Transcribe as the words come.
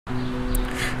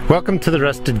Welcome to the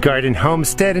Rusted Garden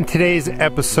Homestead. In today's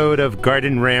episode of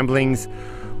Garden Ramblings,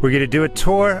 we're going to do a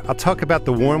tour. I'll talk about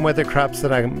the warm weather crops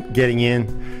that I'm getting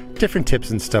in, different tips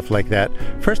and stuff like that.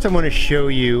 First, I want to show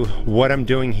you what I'm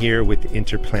doing here with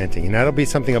interplanting, and that'll be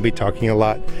something I'll be talking a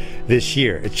lot this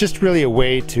year. It's just really a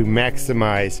way to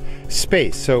maximize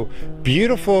space. So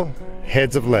beautiful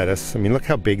heads of lettuce. I mean, look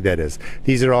how big that is.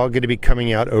 These are all going to be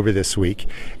coming out over this week,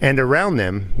 and around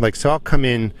them, so I'll come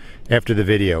in after the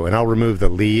video and I'll remove the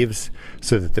leaves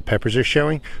so that the peppers are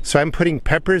showing. So I'm putting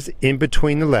peppers in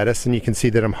between the lettuce, and you can see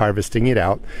that I'm harvesting it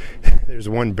out. There's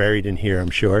one buried in here,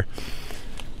 I'm sure.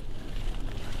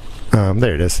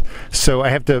 There it is. So I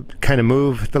have to kind of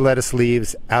move the lettuce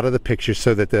leaves out of the picture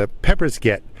so that the peppers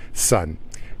get sun.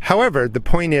 However, the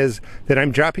point is that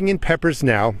I'm dropping in peppers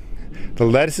now. The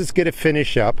lettuce is going to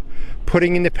finish up,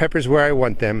 putting in the peppers where I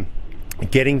want them,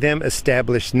 getting them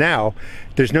established now.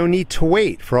 There's no need to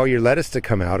wait for all your lettuce to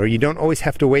come out, or you don't always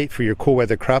have to wait for your cool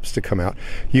weather crops to come out.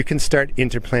 You can start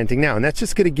interplanting now, and that's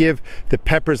just going to give the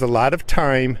peppers a lot of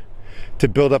time to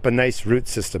build up a nice root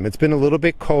system. It's been a little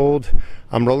bit cold.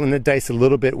 I'm rolling the dice a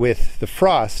little bit with the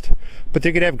frost, but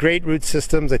they're going to have great root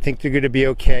systems. I think they're going to be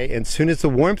okay. And as soon as the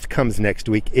warmth comes next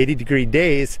week, 80-degree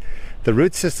days, the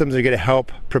root systems are going to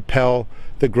help propel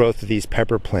the growth of these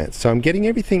pepper plants. So I'm getting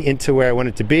everything into where I want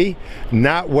it to be,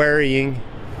 not worrying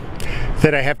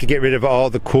that I have to get rid of all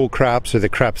the cool crops or the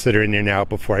crops that are in there now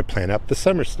before I plant up the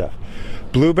summer stuff.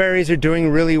 Blueberries are doing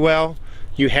really well.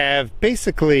 You have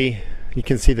basically, you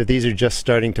can see that these are just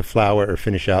starting to flower or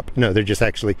finish up. No, they're just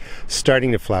actually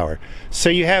starting to flower.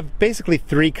 So you have basically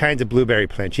three kinds of blueberry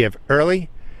plants. You have early,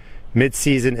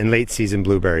 mid-season, and late-season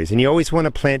blueberries. And you always want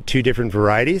to plant two different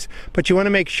varieties, but you want to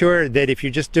make sure that if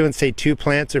you're just doing, say, 2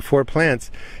 plants or 4 plants,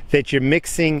 that you're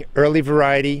mixing early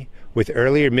variety with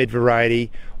early or mid variety,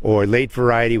 or late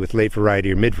variety with late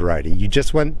variety or mid variety. You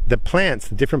just want the plants,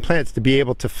 the different plants, to be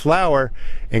able to flower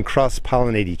and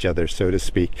cross-pollinate each other, so to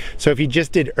speak. So if you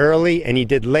just did early and you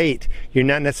did late, you're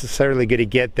not necessarily going to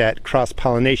get that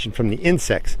cross-pollination from the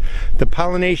insects. The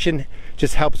pollination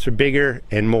just helps for bigger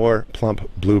and more plump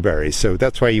blueberries. So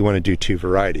that's why you want to do 2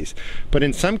 varieties. But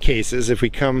in some cases, if we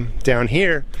come down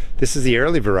here, this is the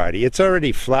early variety. It's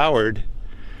already flowered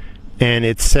and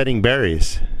it's setting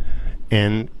berries.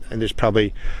 And there's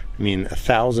probably,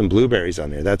 1,000 blueberries on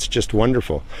there. That's just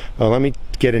wonderful. Oh, let me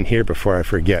get in here before I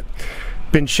forget.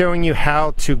 Been showing you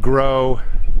how to grow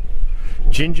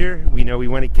ginger. We know we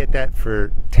want to get that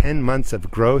for 10 months of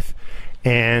growth.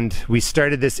 And we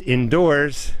started this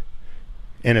indoors,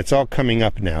 and it's all coming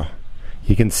up now.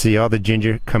 You can see all the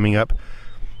ginger coming up,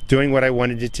 doing what I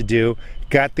wanted it to do.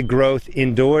 Got the growth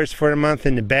indoors for a month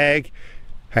in the bag.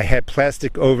 I had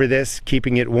plastic over this,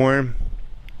 keeping it warm.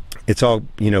 It's all,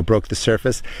 broke the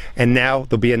surface, and now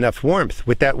there'll be enough warmth.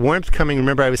 With that warmth coming,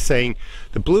 remember I was saying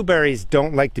the blueberries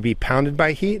don't like to be pounded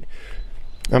by heat.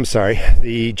 I'm sorry,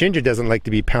 the ginger doesn't like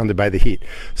to be pounded by the heat.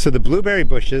 So the blueberry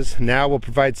bushes now will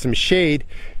provide some shade,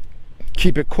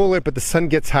 keep it cooler, but the sun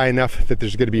gets high enough that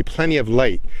there's going to be plenty of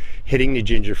light hitting the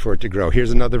ginger for it to grow.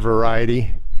 Here's another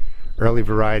variety, early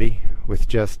variety, with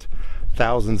just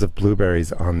thousands of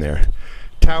blueberries on there.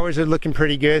 Towers are looking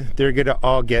pretty good. They're going to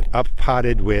all get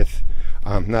up-potted with,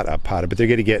 not up-potted, but they're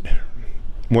going to get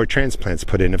more transplants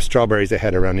put in of strawberries I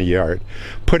had around the yard.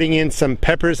 Putting in some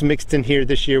peppers mixed in here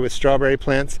this year with strawberry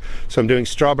plants. So I'm doing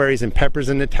strawberries and peppers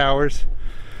in the towers.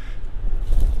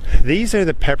 These are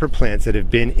the pepper plants that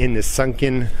have been in the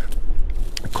sunken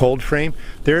cold frame.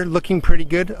 They're looking pretty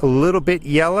good, a little bit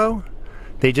yellow.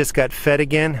 They just got fed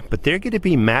again, but they're going to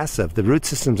be massive. The root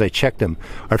systems, I checked them,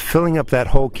 are filling up that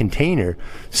whole container.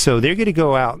 So they're going to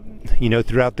go out,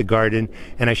 throughout the garden,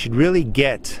 and I should really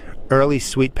get early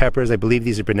sweet peppers. I believe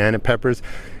these are banana peppers.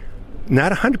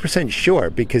 Not 100% sure,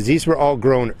 because these were all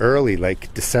grown early,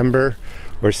 like December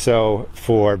or so,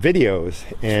 for videos,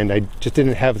 and I just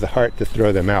didn't have the heart to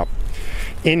throw them out.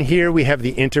 In here we have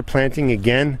the interplanting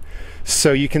again.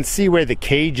 So you can see where the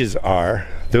cages are.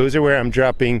 Those are where I'm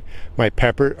dropping my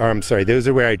pepper, or I'm sorry, those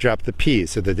are where I drop the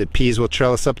peas, so that the peas will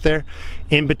trellis up there.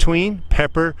 In between,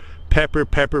 pepper, pepper,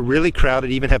 pepper, really crowded,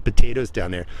 even have potatoes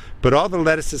down there. But all the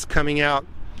lettuce is coming out,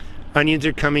 onions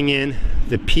are coming in,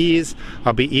 the peas,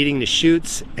 I'll be eating the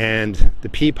shoots and the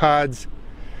pea pods.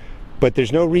 But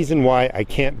there's no reason why I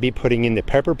can't be putting in the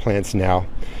pepper plants now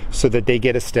so that they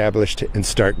get established and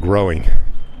start growing.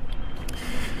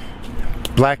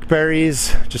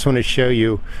 Blackberries, just want to show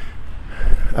you,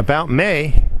 about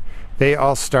May, they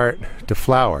all start to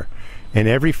flower. And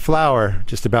every flower,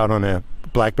 just about on a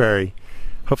blackberry,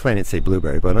 hopefully I didn't say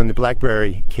blueberry, but on the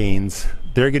blackberry canes,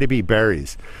 they're going to be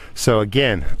berries. So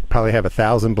again, probably have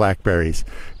 1,000 blackberries.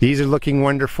 These are looking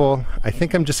wonderful. I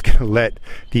think I'm just going to let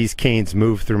these canes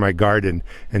move through my garden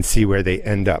and see where they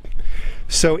end up.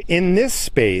 So in this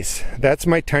space, that's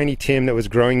my Tiny Tim that was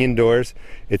growing indoors.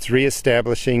 It's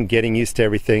reestablishing, getting used to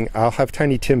everything. I'll have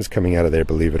Tiny Tims coming out of there,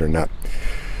 believe it or not.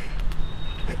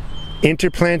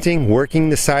 Interplanting, working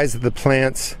the size of the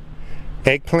plants.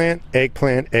 Eggplant,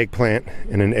 eggplant, eggplant,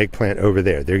 and an eggplant over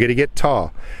there. They're going to get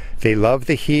tall. They love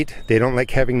the heat. They don't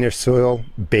like having their soil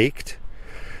baked.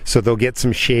 So they'll get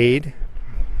some shade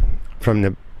from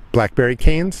the blackberry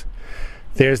canes.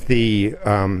 There's the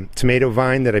tomato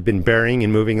vine that I've been burying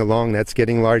and moving along. That's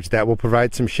getting large. That will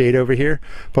provide some shade over here.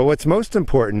 But what's most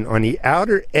important, on the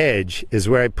outer edge is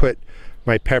where I put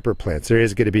my pepper plants. There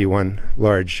is going to be one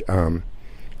large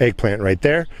eggplant right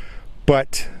there.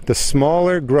 But the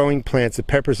smaller growing plants, the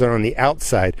peppers, are on the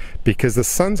outside because the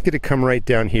sun's going to come right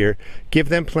down here. Give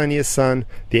them plenty of sun.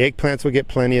 The eggplants will get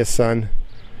plenty of sun.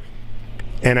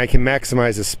 And I can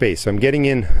maximize the space. So I'm getting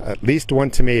in at least one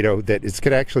tomato that is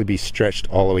going to actually be stretched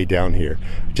all the way down here.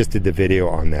 I just did the video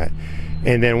on that.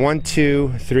 And then 1,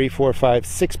 2, 3, 4, 5,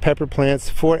 6 pepper plants,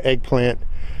 4 eggplant,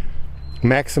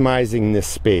 maximizing this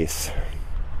space.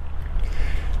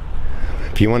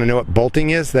 If you want to know what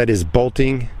bolting is, that is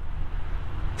bolting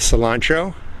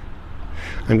cilantro.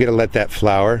 I'm going to let that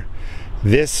flower.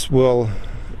 This will,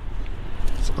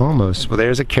 it's almost, well,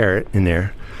 there's a carrot in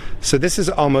there. So this is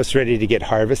almost ready to get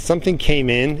harvested. Something came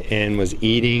in and was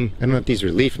eating, I don't know if these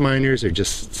are leaf miners or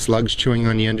just slugs chewing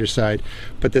on the underside,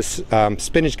 but this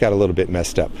spinach got a little bit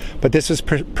messed up. But this was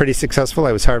pretty successful.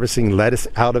 I was harvesting lettuce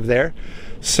out of there.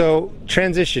 So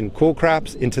transition, cool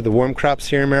crops into the warm crops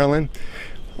here in Maryland.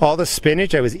 All the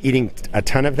spinach, I was eating a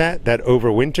ton of that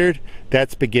overwintered.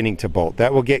 That's beginning to bolt.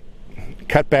 That will get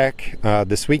cut back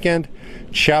this weekend,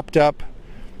 chopped up,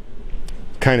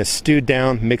 kind of stewed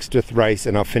down, mixed with rice,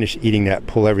 and I'll finish eating that,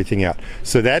 pull everything out.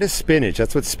 So that is spinach.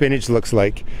 That's what spinach looks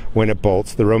like when it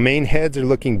bolts. The romaine heads are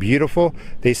looking beautiful.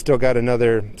 They still got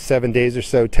another 7 days or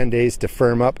so, 10 days to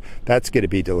firm up. That's going to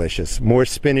be delicious. More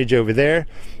spinach over there.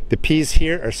 The peas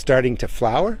here are starting to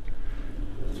flower.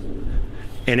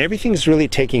 And everything's really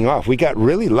taking off. We got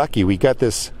really lucky. We got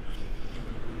this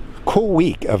cool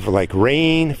week of like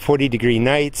rain, 40-degree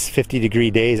nights,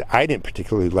 50-degree days. I didn't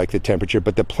particularly like the temperature,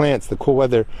 but the plants, the cool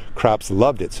weather crops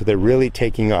loved it. So they're really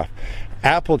taking off.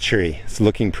 Apple tree is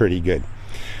looking pretty good.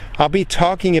 I'll be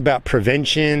talking about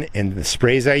prevention and the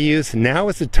sprays I use. Now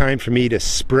is the time for me to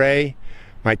spray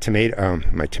my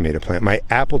my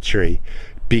apple tree,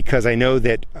 because I know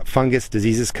that fungus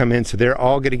diseases come in, so they're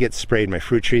all going to get sprayed. My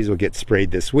fruit trees will get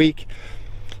sprayed this week.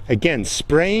 Again,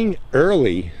 spraying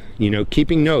early, you know,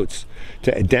 keeping notes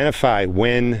to identify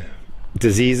when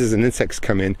diseases and insects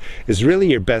come in is really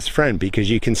your best friend,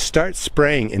 because you can start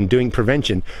spraying and doing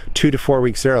prevention 2 to 4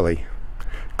 weeks early.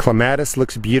 Clematis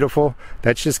looks beautiful.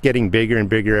 That's just getting bigger and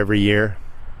bigger every year.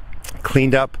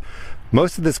 Cleaned up.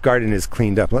 Most of this garden is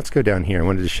cleaned up. Let's go down here. I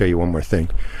wanted to show you one more thing.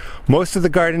 Most of the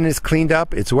garden is cleaned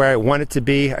up. It's where I want it to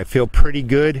be. I feel pretty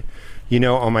good, you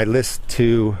know, on my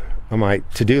to-do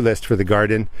list for the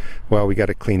garden. Well, we got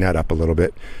to clean that up a little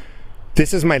bit.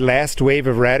 This is my last wave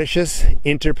of radishes,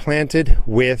 interplanted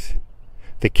with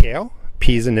the kale,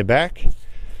 peas in the back.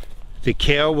 The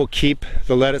kale will keep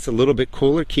the lettuce a little bit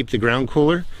cooler, keep the ground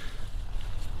cooler,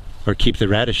 or keep the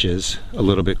radishes a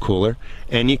little bit cooler.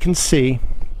 And you can see,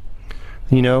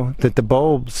 you know, that the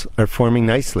bulbs are forming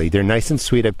nicely. They're nice and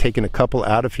sweet. I've taken a couple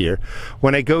out of here.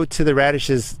 When I go to the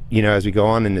radishes, you know, as we go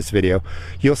on in this video,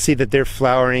 you'll see that they're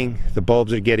flowering. The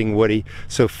bulbs are getting woody.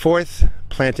 So 4th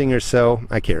planting or so,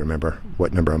 I can't remember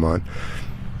what number I'm on.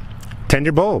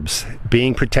 Tender bulbs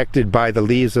being protected by the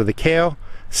leaves of the kale,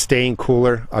 staying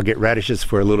cooler. I'll get radishes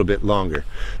for a little bit longer.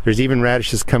 There's even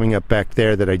radishes coming up back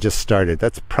there that I just started.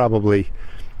 That's probably,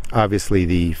 obviously,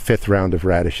 the 5th round of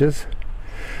radishes.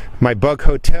 My bug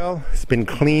hotel has been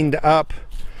cleaned up.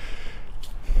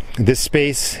 This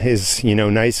space is, you know,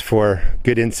 nice for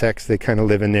good insects. They kind of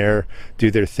live in there, do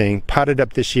their thing. Potted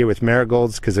up this year with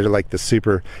marigolds because they're like the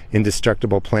super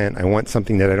indestructible plant. I want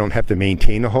something that I don't have to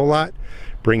maintain a whole lot.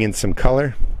 Bring in some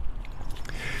color.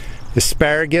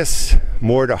 Asparagus,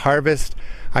 more to harvest.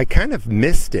 I kind of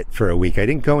missed it for a week. I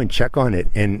didn't go and check on it,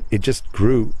 and it just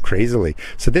grew crazily.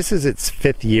 So this is its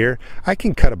 5th year. I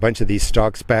can cut a bunch of these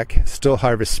stalks back, still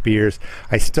harvest spears.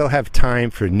 I still have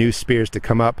time for new spears to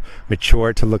come up,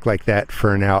 mature to look like that,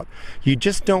 fern out. You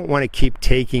just don't want to keep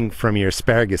taking from your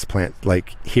asparagus plant,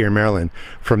 like here in Maryland,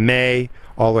 from May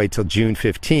all the way till June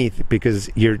 15th, because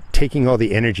you're taking all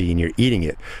the energy and you're eating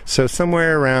it. So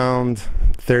somewhere around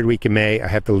 3rd week of May, I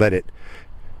have to let it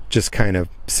just kind of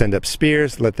send up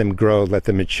spears, let them grow, let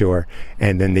them mature,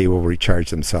 and then they will recharge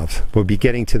themselves. We'll be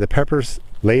getting to the peppers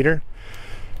later.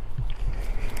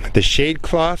 The shade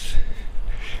cloth,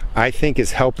 I think,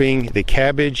 is helping the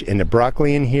cabbage and the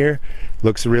broccoli in here.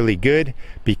 Looks really good.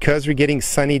 Because we're getting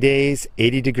sunny days,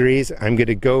 80 degrees, I'm going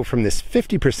to go from this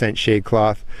 50% shade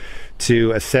cloth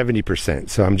to a 70%.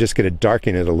 So I'm just going to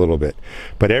darken it a little bit.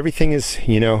 But everything is,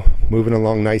 you know, moving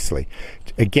along nicely.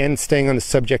 Again, staying on the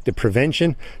subject of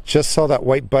prevention, just saw that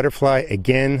white butterfly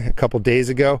again a couple days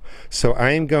ago. So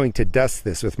I am going to dust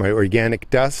this with my organic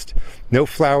dust. No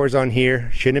flowers on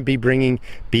here. Shouldn't be bringing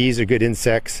bees or good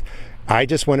insects. I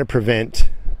just want to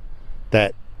prevent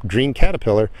that green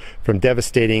caterpillar from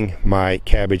devastating my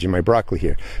cabbage and my broccoli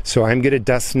here. So I'm going to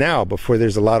dust now before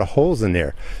there's a lot of holes in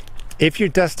there. If you're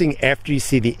dusting after you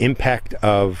see the impact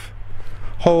of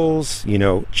holes, you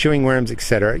know, chewing worms,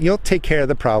 etc., you'll take care of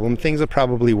the problem. Things will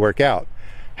probably work out.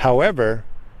 However,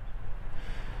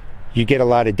 you get a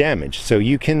lot of damage, so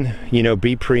you can, you know,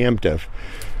 be preemptive.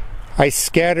 I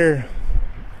scatter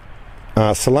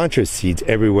cilantro seeds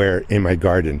everywhere in my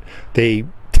garden. They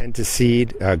tend to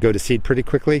seed, go to seed pretty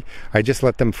quickly. I just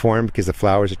let them form because the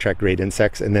flowers attract great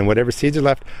insects, and then whatever seeds are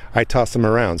left, I toss them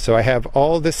around. So I have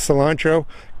all this cilantro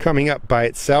coming up by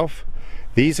itself.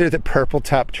 These are the purple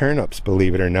top turnips,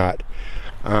 believe it or not.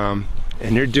 And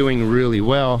they're doing really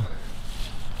well.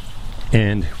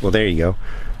 And, well, there you go.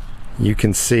 You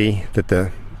can see that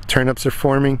the turnips are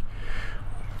forming.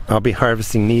 I'll be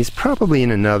harvesting these probably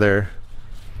in another,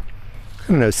 I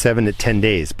don't know, 7 to 10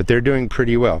 days, but they're doing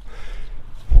pretty well.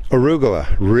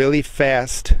 Arugula, really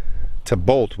fast to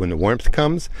bolt when the warmth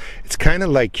comes. It's kind of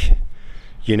like,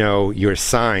 you know, your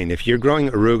sign. If you're growing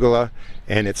arugula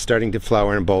and it's starting to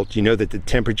flower and bolt, you know that the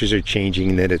temperatures are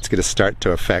changing and that it's going to start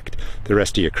to affect the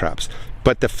rest of your crops.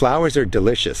 But the flowers are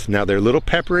delicious. Now, they're a little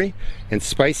peppery and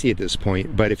spicy at this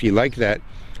point, but if you like that,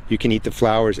 you can eat the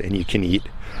flowers and you can eat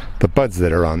the buds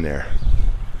that are on there.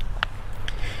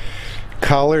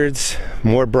 Collards,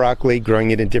 more broccoli,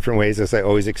 growing it in different ways as I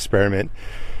always experiment.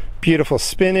 Beautiful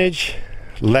spinach,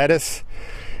 lettuce,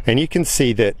 and you can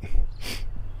see that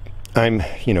I'm,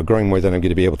 you know, growing more than I'm going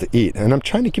to be able to eat, and I'm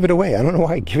trying to give it away. I don't know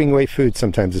why giving away food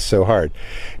sometimes is so hard.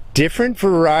 Different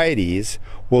varieties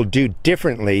will do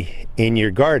differently in your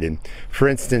garden. For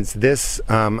instance, this,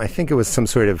 I think it was some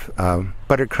sort of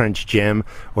butter crunch gem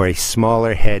or a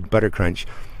smaller head butter crunch,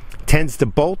 tends to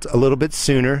bolt a little bit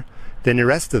sooner than the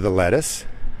rest of the lettuce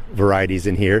varieties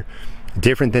in here,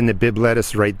 different than the bib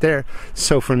lettuce right there.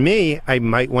 So for me, I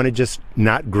might want to just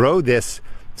not grow this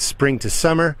spring to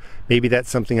summer. Maybe that's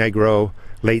something I grow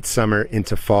late summer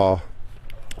into fall,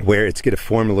 where it's going to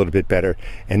form a little bit better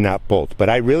and not bolt. But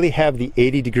I really have the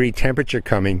 80-degree temperature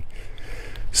coming,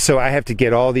 so I have to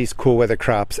get all these cool weather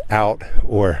crops out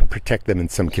or protect them in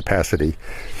some capacity.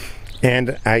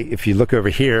 And if you look over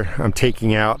here, I'm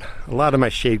taking out a lot of my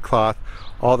shade cloth,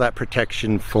 all that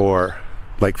protection for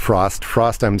like frost.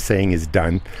 Frost, I'm saying, is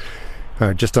done.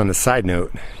 Just on a side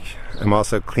note, I'm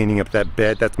also cleaning up that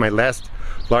bed. That's my last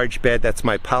large bed. That's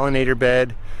my pollinator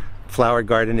bed, flower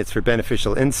garden. It's for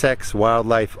beneficial insects,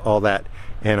 wildlife, all that.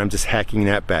 And I'm just hacking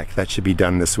that back. That should be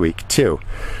done this week too.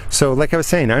 So like I was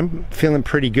saying, I'm feeling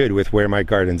pretty good with where my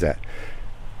garden's at.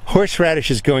 Horseradish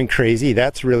is going crazy.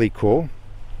 That's really cool.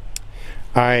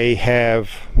 I have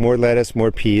more lettuce,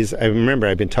 more peas. I remember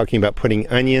I've been talking about putting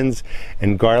onions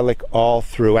and garlic all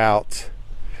throughout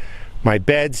my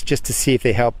beds just to see if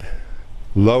they help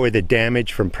lower the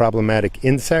damage from problematic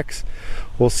insects.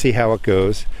 We'll see how it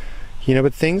goes. You know,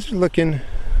 but things are looking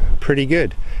pretty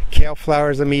good. Kale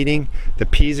flowers I'm eating. The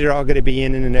peas are all going to be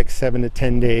in the next 7 to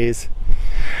 10 days.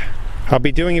 I'll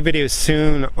be doing a video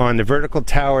soon on the vertical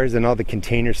towers and all the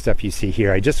container stuff you see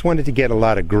here. I just wanted to get a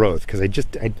lot of growth because I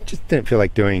just didn't feel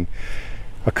like doing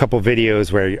a couple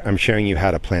videos where I'm showing you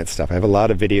how to plant stuff. I have a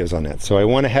lot of videos on that. So I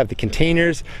want to have the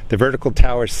containers, the vertical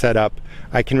towers set up.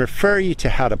 I can refer you to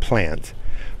how to plant,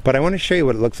 but I want to show you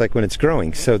what it looks like when it's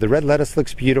growing. So the red lettuce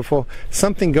looks beautiful.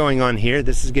 Something going on here.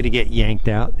 This is going to get yanked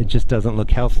out. It just doesn't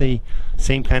look healthy.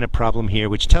 Same kind of problem here,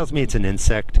 which tells me it's an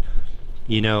insect.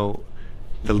 You know,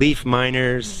 the leaf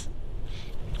miners,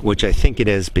 which I think it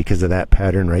is because of that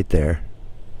pattern right there.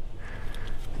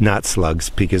 Not slugs,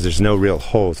 because there's no real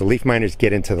holes. The leaf miners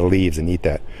get into the leaves and eat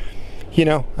that. You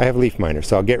know, I have leaf miners,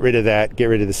 so I'll get rid of that, get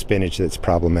rid of the spinach that's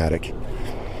problematic.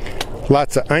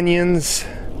 Lots of onions.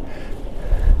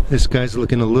 This guy's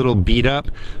looking a little beat up.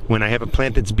 When I have a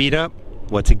plant that's beat up,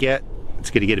 what's it get? It's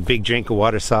going to get a big drink of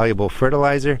water-soluble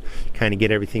fertilizer, kind of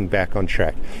get everything back on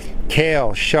track.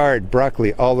 Kale, chard,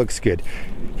 broccoli, all looks good.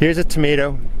 Here's a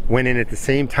tomato, went in at the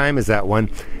same time as that one,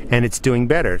 and it's doing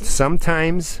better.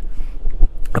 Sometimes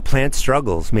a plant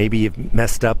struggles. Maybe you've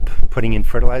messed up putting in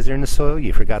fertilizer in the soil,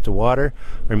 you forgot to water,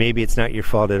 or maybe it's not your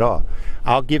fault at all.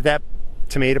 I'll give that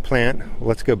tomato plant,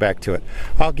 let's go back to it.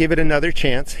 I'll give it another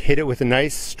chance, hit it with a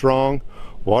nice, strong,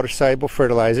 water-soluble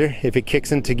fertilizer. If it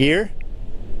kicks into gear,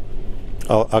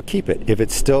 I'll keep it. If it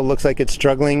still looks like it's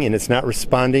struggling and it's not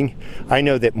responding, I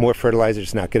know that more fertilizer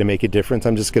is not going to make a difference.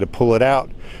 I'm just going to pull it out,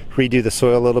 redo the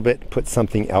soil a little bit, put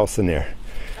something else in there.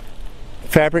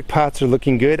 Fabric pots are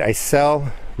looking good. I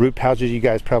sell root pouches, you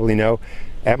guys probably know,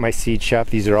 at my seed shop.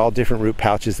 These are all different root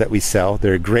pouches that we sell.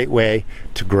 They're a great way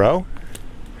to grow.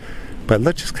 But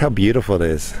look just how beautiful it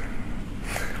is.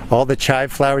 All the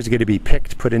chive flowers are going to be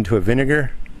picked, put into a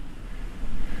vinegar.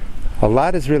 A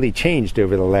lot has really changed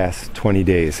over the last 20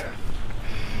 days.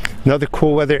 Another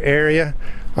cool weather area.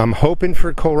 I'm hoping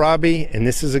for kohlrabi, and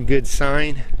this is a good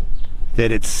sign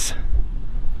that it's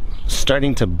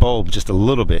starting to bulb just a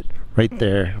little bit right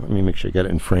there. Let me make sure I got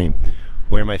it in frame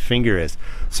where my finger is.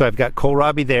 So I've got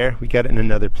kohlrabi there. We got it in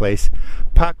another place.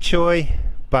 Pak choi,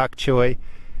 bok choy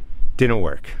didn't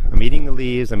work. I'm eating the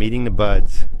leaves, I'm eating the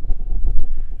buds,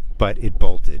 but it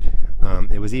bolted.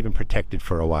 It was even protected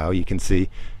for a while. You can see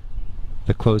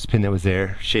the clothespin that was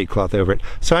there, shade cloth over it.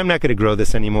 So I'm not going to grow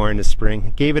this anymore in the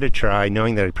spring. Gave it a try,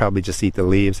 knowing that I'd probably just eat the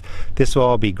leaves. This will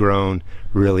all be grown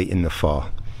really in the fall.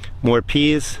 More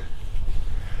peas.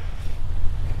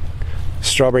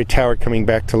 Strawberry tower coming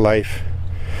back to life.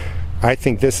 I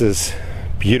think this is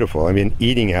beautiful. I've been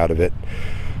eating out of it.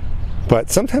 But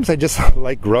sometimes I just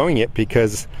like growing it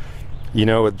because, you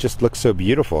know, it just looks so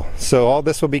beautiful. So all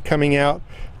this will be coming out,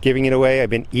 giving it away. I've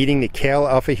been eating the kale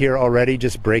alpha here already,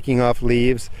 just breaking off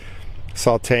leaves,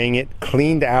 sauteing it,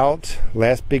 cleaned out,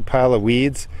 last big pile of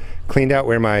weeds, cleaned out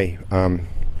where my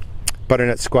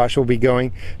butternut squash will be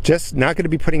going. Just not going to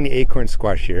be putting the acorn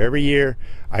squash here. Every year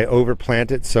I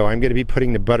overplant it, so I'm going to be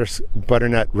putting the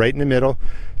butternut right in the middle,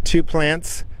 2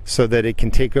 plants, so that it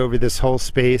can take over this whole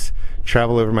space,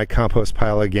 travel over my compost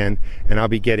pile again, and I'll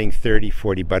be getting 30,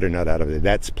 40 butternut out of it.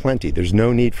 That's plenty. There's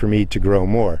no need for me to grow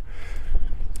more.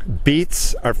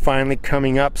 Beets are finally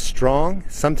coming up strong.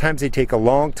 Sometimes they take a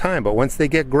long time, but once they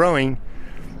get growing,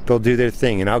 they'll do their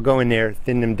thing. And I'll go in there,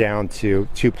 thin them down to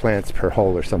 2 plants per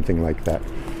hole or something like that.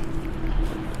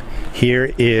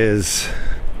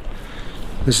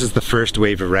 This is the first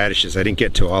wave of radishes. I didn't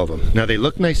get to all of them. Now they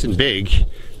look nice and big.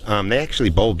 They actually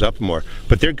bulbed up more,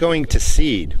 but they're going to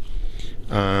seed.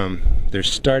 They're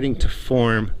starting to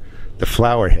form the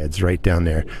flower heads right down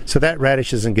there. So that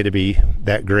radish isn't going to be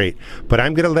that great, but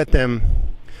I'm going to let them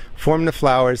form the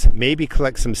flowers, maybe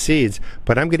collect some seeds,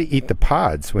 but I'm going to eat the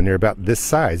pods when they're about this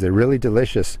size. They're really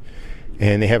delicious,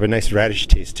 and they have a nice radish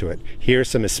taste to it. Here's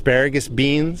some asparagus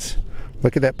beans.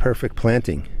 Look at that perfect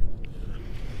planting.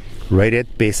 Right at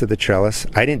the base of the trellis.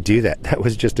 I didn't do that. That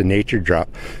was just a nature drop.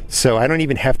 So I don't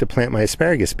even have to plant my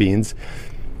asparagus beans,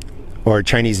 or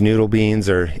Chinese noodle beans,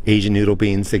 or Asian noodle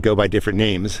beans. They go by different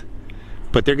names.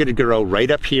 But they're going to grow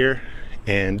right up here,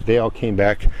 and they all came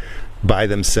back by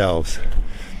themselves.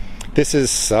 This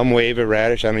is some wave of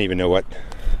radish. I don't even know what.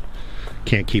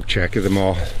 Can't keep track of them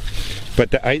all.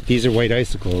 But these are white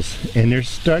icicles, and they're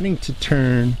starting to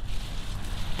turn,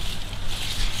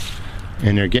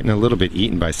 and they're getting a little bit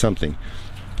eaten by something.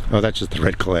 Oh, that's just the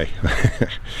red clay.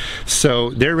 So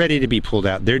they're ready to be pulled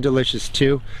out. They're delicious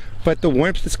too, but the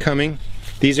warmth is coming.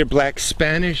 These are black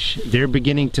Spanish. They're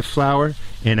beginning to flower,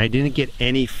 and I didn't get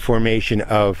any formation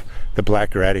of the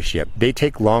black radish yet. They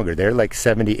take longer. They're like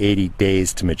 70, 80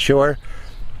 days to mature.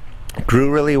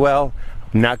 Grew really well.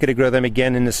 I'm not going to grow them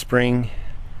again in the spring,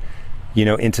 you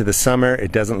know, into the summer.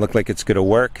 It doesn't look like it's going to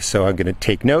work, so I'm going to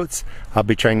take notes. I'll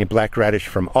be trying the black radish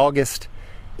from August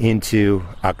into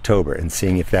October and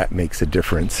seeing if that makes a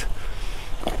difference.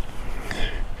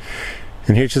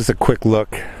 And here's just a quick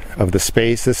look of the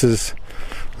space. This is,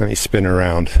 let me spin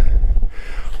around.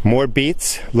 More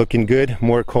beets, looking good.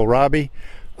 More kohlrabi.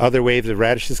 Other waves of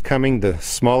radishes coming. The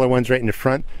smaller ones right in the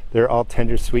front. They're all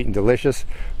tender, sweet, and delicious.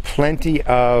 Plenty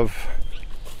of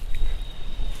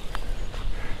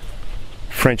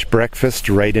French breakfast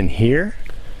right in here.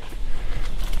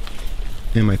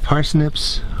 And my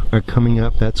parsnips are coming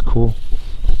up. That's cool.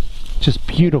 Just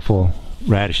beautiful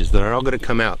radishes. They're all going to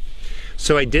come out.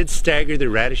 So I did stagger the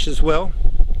radishes well,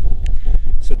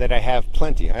 so that I have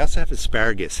plenty. I also have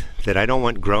asparagus that I don't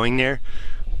want growing there,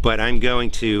 but I'm going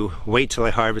to wait till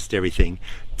I harvest everything,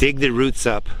 dig the roots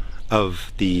up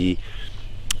of the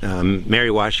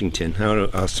Mary Washington, I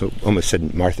also almost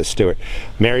said Martha Stewart,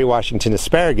 Mary Washington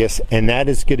asparagus, and that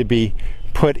is going to be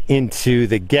put into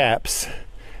the gaps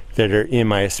that are in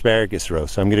my asparagus row.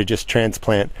 So I'm going to just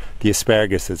transplant the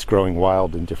asparagus that's growing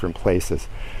wild in different places.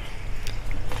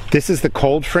 This is the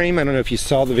cold frame. I don't know if you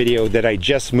saw the video that I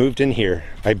just moved in here.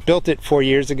 I built it 4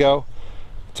 years ago.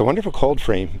 It's a wonderful cold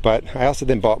frame, but I also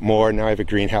then bought more. Now I have a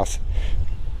greenhouse.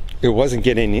 It wasn't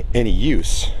getting any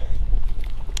use.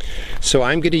 So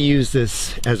I'm going to use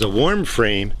this as a warm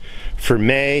frame for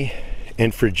May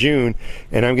and for June,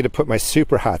 and I'm going to put my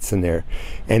super hots in there.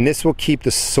 And this will keep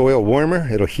the soil warmer,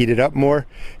 it'll heat it up more,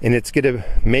 and it's going to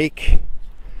make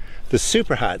the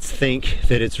super hots think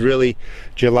that it's really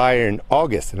July and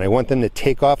August, and I want them to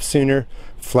take off sooner,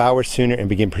 flower sooner, and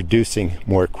begin producing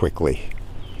more quickly.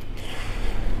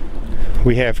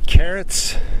 We have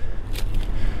carrots.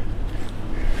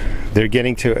 They're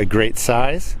getting to a great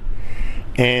size.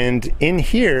 And in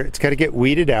here, it's got to get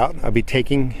weeded out. I'll be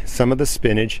taking some of the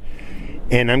spinach,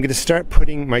 and I'm going to start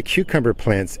putting my cucumber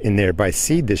plants in there by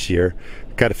seed this year.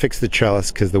 Got to fix the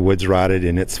trellis because the wood's rotted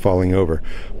and it's falling over.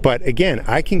 But again,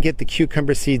 I can get the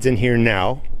cucumber seeds in here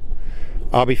now.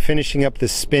 I'll be finishing up the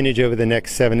spinach over the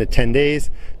next 7 to 10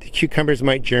 days. The cucumbers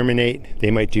might germinate.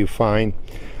 They might do fine.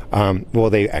 Well,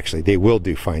 they will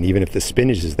do fine even if the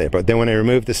spinach is there. But then when I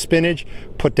remove the spinach,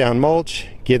 put down mulch,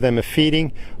 give them a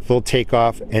feeding, they'll take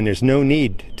off, and there's no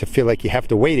need to feel like you have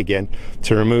to wait again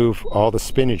to remove all the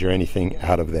spinach or anything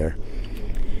out of there.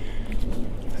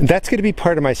 That's going to be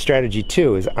part of my strategy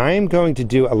too, is I'm going to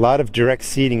do a lot of direct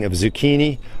seeding of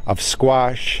zucchini, of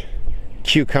squash,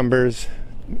 cucumbers,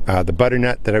 the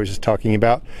butternut that I was just talking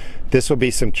about. This will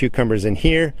be some cucumbers in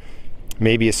here,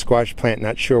 maybe a squash plant,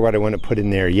 not sure what I want to put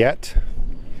in there yet.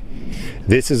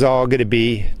 This is all going to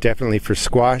be definitely for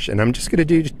squash, and I'm just going to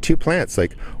do 2 plants,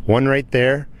 like one right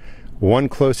there, one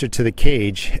closer to the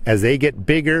cage. As they get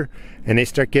bigger and they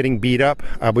start getting beat up,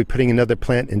 I'll be putting another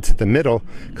plant into the middle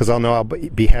because I'll know I'll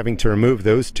be having to remove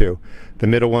those 2. The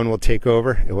middle one will take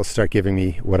over. It will start giving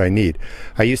me what I need.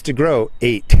 I used to grow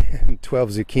 8 and 12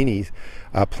 zucchini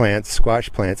plants,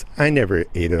 squash plants. I never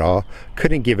ate it all,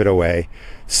 couldn't give it away.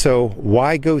 So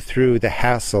why go through the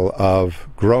hassle of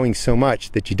growing so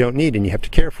much that you don't need and you have to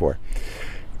care for?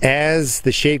 As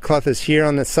the shade cloth is here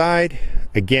on the side,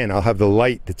 again, I'll have the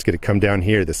light that's going to come down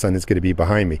here. The sun is going to be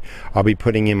behind me. I'll be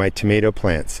putting in my tomato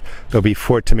plants. There'll be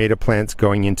 4 tomato plants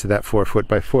going into that 4 foot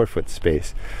by 4 foot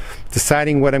space.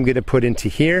 Deciding what I'm going to put into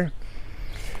here.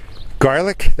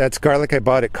 Garlic, that's garlic I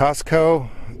bought at Costco.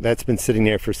 That's been sitting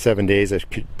there for 7 days. I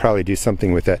could probably do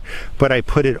something with that. But I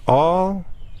put it all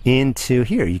into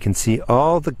here. You can see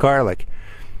all the garlic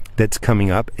that's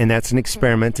coming up, and that's an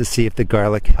experiment to see if the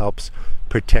garlic helps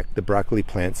protect the broccoli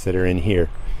plants that are in here.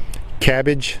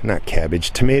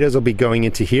 Tomatoes will be going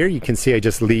into here. You can see I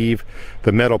just leave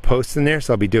the metal posts in there,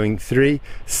 so I'll be doing 3,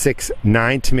 6,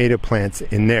 9 tomato plants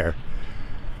in there.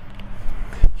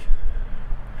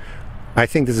 I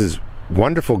think this is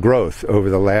wonderful growth over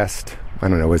the last, I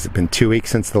don't know, has it been 2 weeks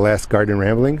since the last garden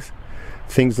ramblings?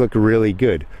 Things look really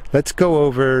good. Let's go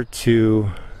over to,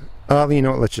 oh, you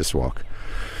know what, let's just walk.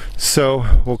 So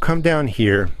we'll come down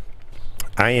here.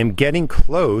 I am getting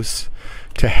close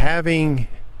to having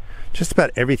just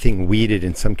about everything weeded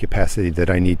in some capacity that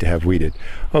I need to have weeded.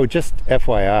 Oh, just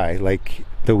FYI, like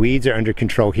the weeds are under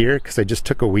control here because I just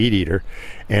took a weed eater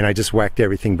and I just whacked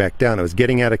everything back down. It was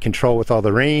getting out of control with all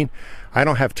the rain. I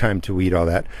don't have time to weed all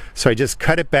that. So I just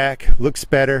cut it back, looks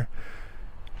better,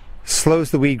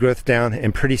 slows the weed growth down,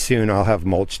 and pretty soon I'll have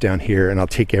mulch down here and I'll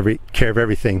take care of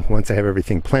everything once I have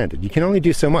everything planted. You can only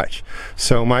do so much.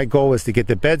 So my goal was to get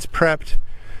the beds prepped,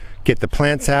 get the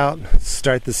plants out,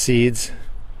 start the seeds.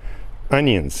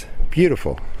 Onions,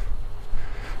 beautiful.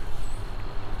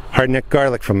 Hardneck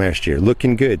garlic from last year,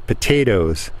 looking good.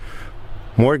 Potatoes,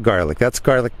 more garlic. That's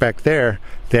garlic back there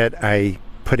that I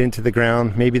put into the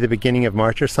ground maybe the beginning of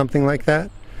March or something like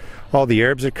that. All the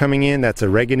herbs are coming in. That's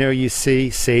oregano you see,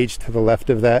 sage to the left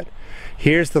of that.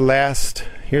 Here's the last,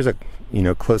 here's a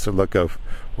closer look of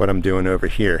what I'm doing over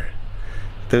here.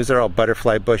 Those are all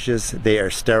butterfly bushes. They are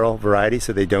sterile varieties,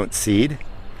 so they don't seed.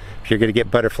 If you're going to get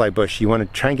butterfly bush, you want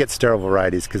to try and get sterile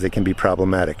varieties because they can be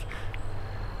problematic.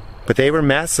 But they were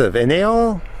massive and they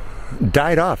all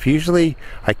died off. Usually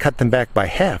I cut them back by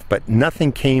half, but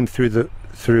nothing came through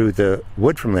the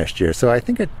wood from last year. So I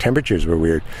think the temperatures were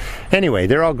weird. Anyway,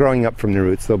 they're all growing up from the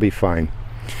roots. They'll be fine.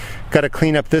 Got to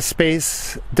clean up this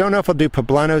space. Don't know if I'll do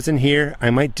poblanos in here.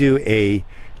 I might do a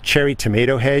cherry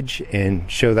tomato hedge and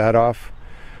show that off.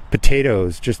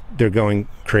 Potatoes, just they're going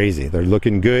crazy. They're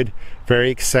looking good.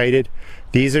 Very excited.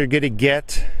 These are going to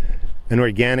get an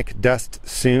organic dust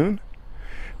soon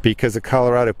because the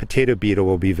Colorado potato beetle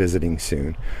will be visiting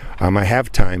soon. I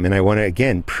have time and I want to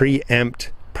again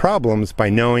preempt problems by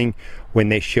knowing when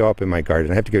they show up in my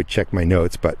garden. I have to go check my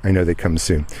notes, but I know they come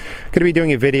soon. Going to be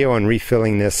doing a video on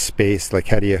refilling this space, like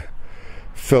how do you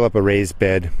fill up a raised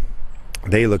bed.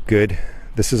 They look good.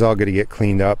 This is all going to get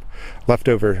cleaned up.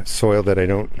 Leftover soil that I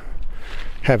don't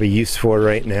have a use for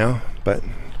right now, but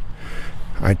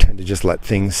I tend to just let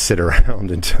things sit around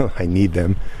until I need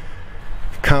them.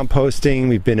 Composting,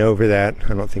 we've been over that.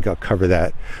 I don't think I'll cover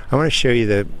that. I want to show you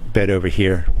the bed over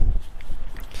here.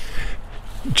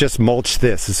 Just mulch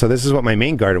this. So this is what my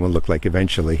main garden will look like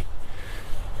eventually.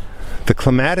 The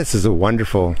clematis is a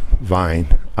wonderful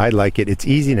vine. I like it. It's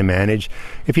easy to manage.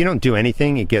 If you don't do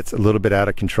anything, it gets a little bit out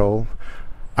of control.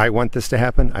 I want this to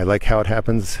happen. I like how it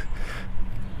happens.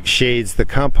 Shades the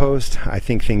compost. I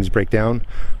think things break down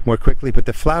more quickly, but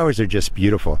the flowers are just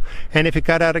beautiful. And if it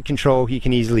got out of control, you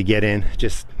can easily get in,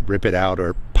 just rip it out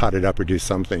or pot it up or do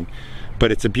something.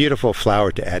 But it's a beautiful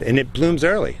flower to add, and it blooms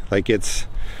early. Like it's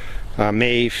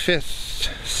May 5th,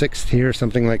 6th here,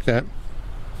 something like that.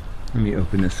 Let me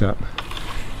open this up.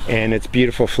 And it's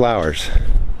beautiful flowers.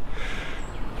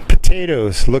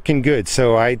 Potatoes looking good.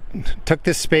 So I took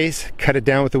this space, cut it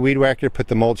down with a weed whacker, put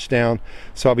the mulch down.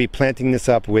 So I'll be planting this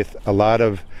up with a lot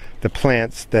of the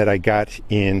plants that I got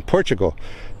in Portugal.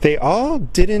 They all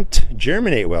didn't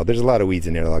germinate well. There's a lot of weeds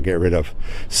in there that I'll get rid of.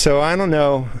 So I don't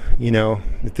know,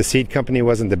 if the seed company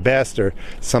wasn't the best or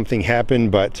something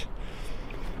happened, but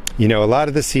a lot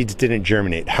of the seeds didn't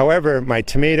germinate. However, my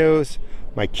tomatoes,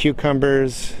 my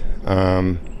cucumbers,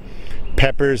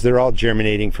 peppers, they're all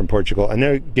germinating from Portugal, and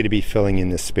they're going to be filling in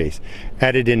this space.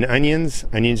 Added in onions.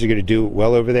 Onions are going to do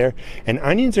well over there, and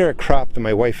onions are a crop that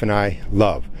my wife and I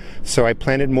love. So I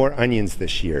planted more onions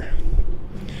this year.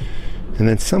 And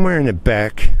then somewhere in the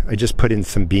back, I just put in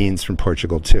some beans from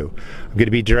Portugal too. I'm going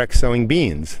to be direct sowing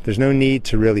beans. There's no need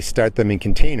to really start them in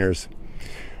containers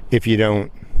if you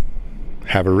don't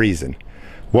have a reason.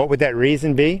 What would that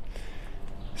reason be?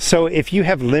 So if you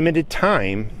have limited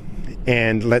time,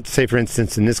 and let's say for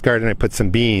instance in this garden I put some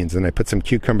beans and I put some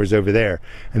cucumbers over there,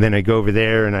 and then I go over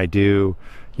there and I do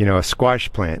a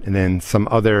squash plant, and then some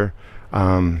other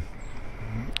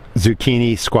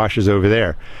zucchini squashes over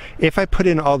there. If I put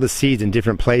in all the seeds in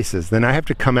different places, then I have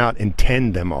to come out and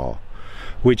tend them all,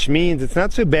 which means it's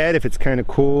not so bad if it's kind of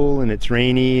cool and it's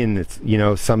rainy and it's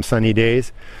some sunny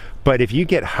days. But if you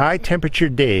get high temperature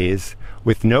days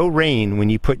with no rain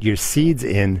when you put your seeds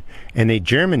in and they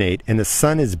germinate and the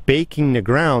sun is baking the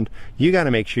ground, you got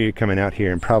to make sure you're coming out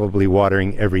here and probably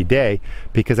watering every day,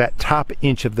 because that top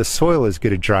inch of the soil is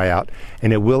going to dry out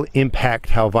and it will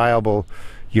impact how viable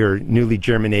your newly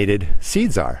germinated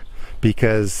seeds are,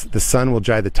 because the sun will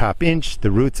dry the top inch.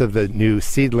 The roots of the new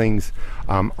seedlings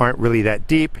aren't really that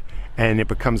deep, and it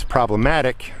becomes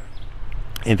problematic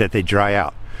in that they dry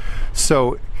out.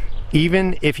 So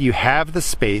even if you have the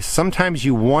space, sometimes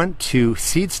you want to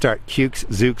seed start cukes,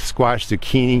 zooks, squash,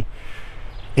 zucchini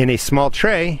in a small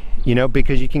tray,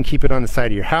 because you can keep it on the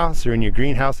side of your house or in your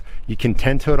greenhouse. You can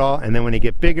tend to it all, and then when they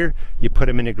get bigger, you put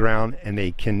them in the ground and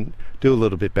they can do a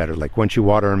little bit better. Like once you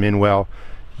water them in well,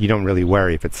 you don't really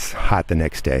worry if it's hot the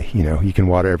next day. You can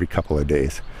water every couple of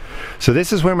days. So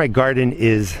this is where my garden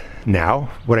is now.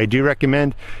 What I do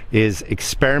recommend is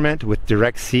experiment with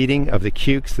direct seeding of the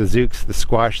cukes, the zooks, the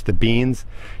squash, the beans.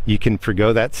 You can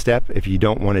forgo that step if you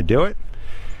don't want to do it.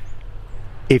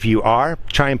 If you are,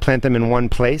 try and plant them in one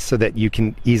place so that you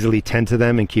can easily tend to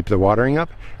them and keep the watering up.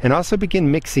 And also begin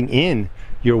mixing in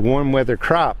your warm weather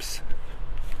crops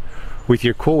with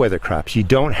your cool weather crops. You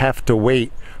don't have to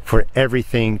wait for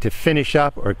everything to finish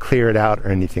up or clear it out or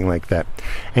anything like that.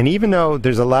 And even though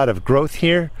there's a lot of growth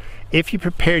here, if you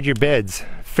prepared your beds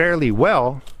fairly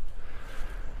well,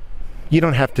 you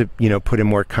don't have to, put in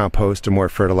more compost or more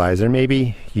fertilizer.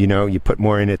 Maybe, you put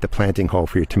more in at the planting hole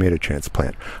for your tomato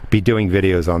transplant. I'll be doing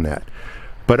videos on that.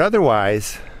 But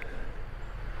otherwise,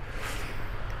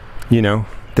 they're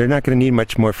not going to need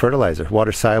much more fertilizer.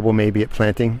 Water soluble maybe at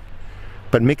planting,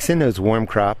 but mix in those warm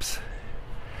crops,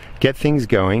 get things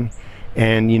going,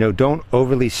 and don't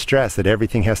overly stress that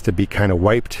everything has to be kind of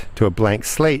wiped to a blank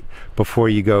slate before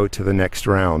you go to the next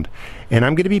round. And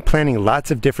I'm going to be planting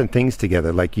lots of different things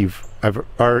together, like you've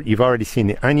already seen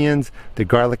the onions, the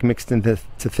garlic mixed into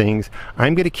things.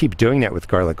 I'm going to keep doing that with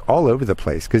garlic all over the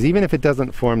place, because even if it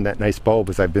doesn't form that nice bulb,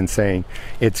 as I've been saying,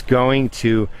 it's going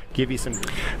to give you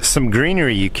some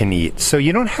greenery you can eat. So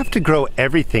you don't have to grow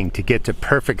everything to get to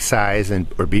perfect size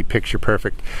or be picture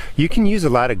perfect. You can use a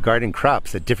lot of garden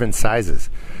crops at different sizes.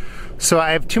 So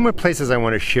I have two more places I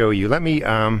want to show you. Let me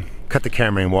cut the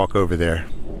camera and walk over there.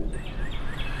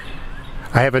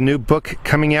 I have a new book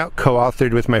coming out,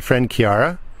 co-authored with my friend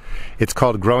Kiara. It's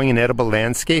called Growing an Edible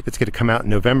Landscape. It's going to come out in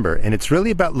November, and it's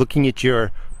really about looking at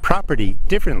your property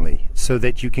differently so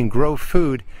that you can grow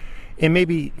food in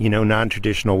maybe, you know,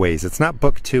 non-traditional ways. It's not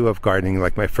book 2 of gardening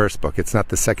like my first book. It's not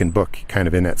the second book kind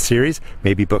of in that series.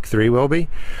 Maybe book 3 will be.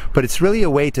 But it's really a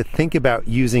way to think about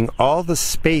using all the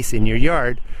space in your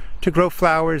yard to grow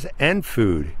flowers and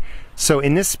food. So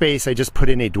in this space, I just put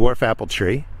in a dwarf apple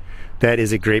tree. That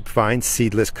is a grapevine,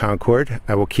 seedless Concord.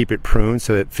 I will keep it pruned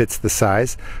so it fits the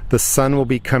size. The sun will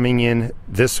be coming in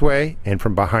this way and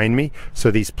from behind me,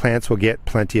 so these plants will get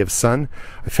plenty of sun.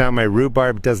 I found my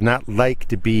rhubarb does not like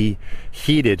to be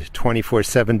heated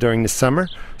 24/7 during the summer,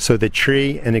 so the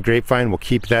tree and the grapevine will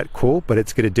keep that cool, but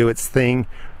it's going to do its thing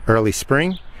early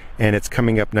spring, and it's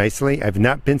coming up nicely. I've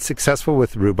not been successful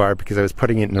with rhubarb because I was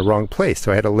putting it in the wrong place,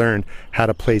 so I had to learn how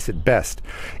to place it best.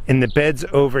 In the beds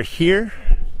over here,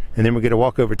 and then we're going to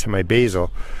walk over to my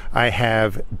basil, I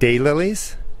have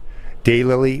daylilies.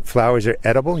 Daylily flowers are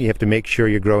edible. You have to make sure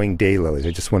you're growing daylilies.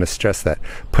 I just want to stress that.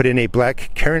 Put in a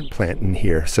black currant plant in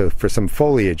here, so for some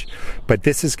foliage. But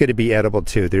this is going to be edible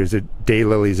too. There's a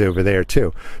daylilies over there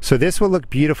too. So this will look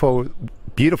beautiful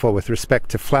with respect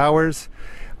to flowers,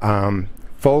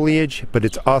 foliage, but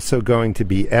it's also going to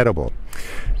be edible.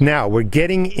 Now we're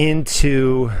getting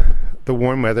into the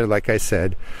warm weather, like I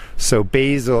said, so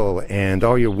basil and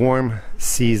all your warm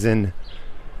season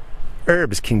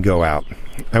herbs can go out.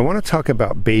 I want to talk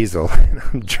about basil, and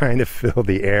I'm trying to fill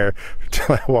the air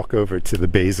until I walk over to the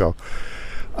basil.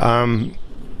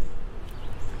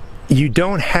 You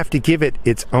don't have to give it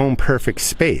its own perfect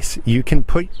space. You can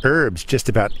put herbs just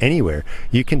about anywhere.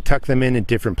 You can tuck them in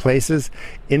different places.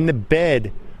 In the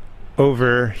bed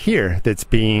over here that's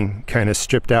being kind of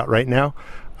stripped out right now,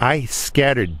 I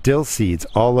scattered dill seeds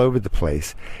all over the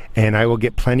place, and I will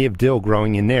get plenty of dill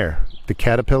growing in there. The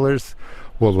caterpillars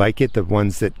will like it, the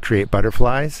ones that create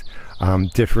butterflies.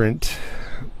 Different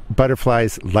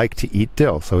butterflies like to eat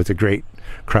dill, so it's a great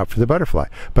crop for the butterfly.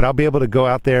 But I'll be able to go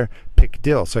out there, pick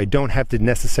dill, so I don't have to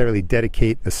necessarily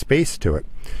dedicate a space to it.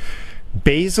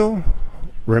 Basil,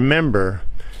 remember,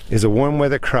 is a warm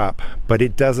weather crop, but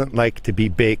it doesn't like to be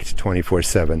baked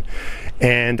 24/7.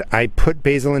 And I put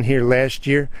basil in here last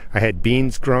year. I had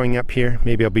beans growing up here.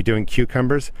 Maybe I'll be doing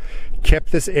cucumbers.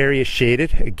 Kept this area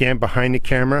shaded. Again, behind the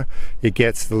camera, it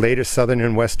gets the later southern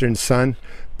and western sun.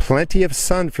 Plenty of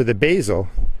sun for the basil.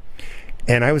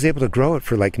 And I was able to grow it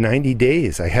for like 90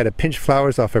 days. I had to pinch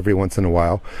flowers off every once in a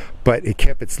while, but it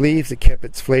kept its leaves, it kept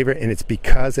its flavor, and it's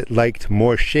because it liked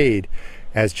more shade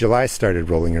as July started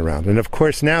rolling around. And of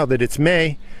course, now that it's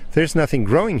May, there's nothing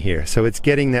growing here, so it's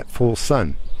getting that full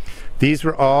sun. These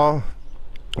were all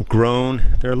grown.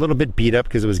 They're a little bit beat up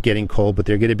because it was getting cold, but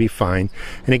they're going to be fine.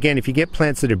 And again, if you get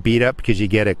plants that are beat up because you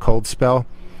get a cold spell,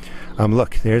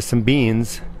 look, there's some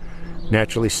beans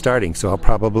naturally starting, so I'll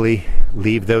probably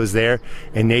leave those there,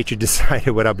 and nature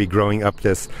decided what I'll be growing up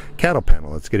this cattle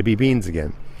panel. It's going to be beans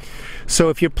again. So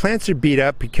if your plants are beat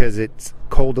up because it's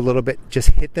cold a little bit, just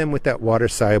hit them with that water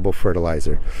soluble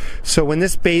fertilizer. So when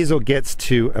this basil gets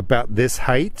to about this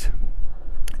height,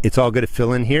 it's all going to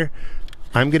fill in here.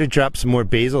 I'm going to drop some more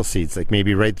basil seeds, like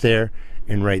maybe right there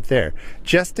and right there.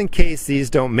 Just in case these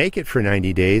don't make it for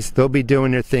 90 days, they'll be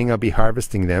doing their thing, I'll be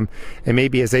harvesting them, and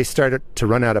maybe as they start to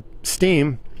run out of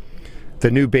steam,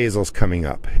 the new basil's coming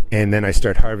up, and then I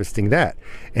start harvesting that.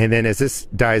 And then as this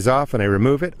dies off and I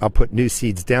remove it, I'll put new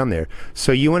seeds down there.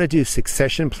 So you want to do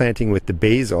succession planting with the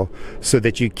basil so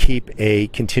that you keep a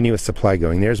continuous supply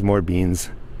going. There's more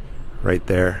beans right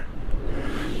there.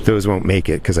 Those won't make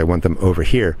it because I want them over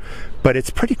here. But it's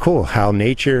pretty cool how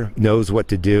nature knows what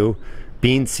to do.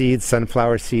 Bean seeds,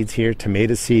 sunflower seeds here,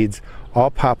 tomato seeds,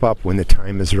 all pop up when the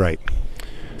time is right.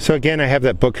 So again, I have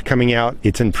that book coming out.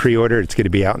 It's in pre-order. It's going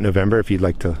to be out in November if you'd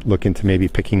like to look into maybe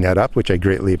picking that up, which I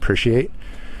greatly appreciate.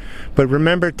 But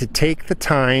remember to take the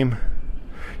time,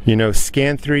 you know,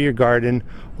 scan through your garden,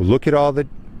 look at all that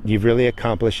you've really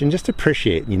accomplished, and just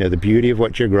appreciate, you know, the beauty of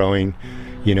what you're growing,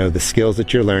 you know, the skills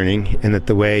that you're learning, and that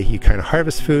the way you kind of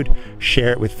harvest food,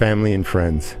 share it with family and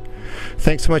friends.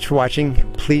 Thanks so much for watching.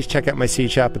 Please check out my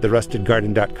seed shop at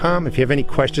therustedgarden.com. If you have any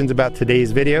questions about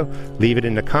today's video, leave it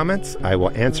in the comments. I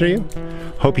will answer you.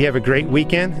 Hope you have a great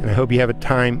weekend, and I hope you have a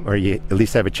time, or you at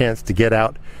least have a chance to get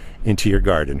out into your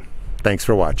garden. Thanks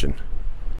for watching.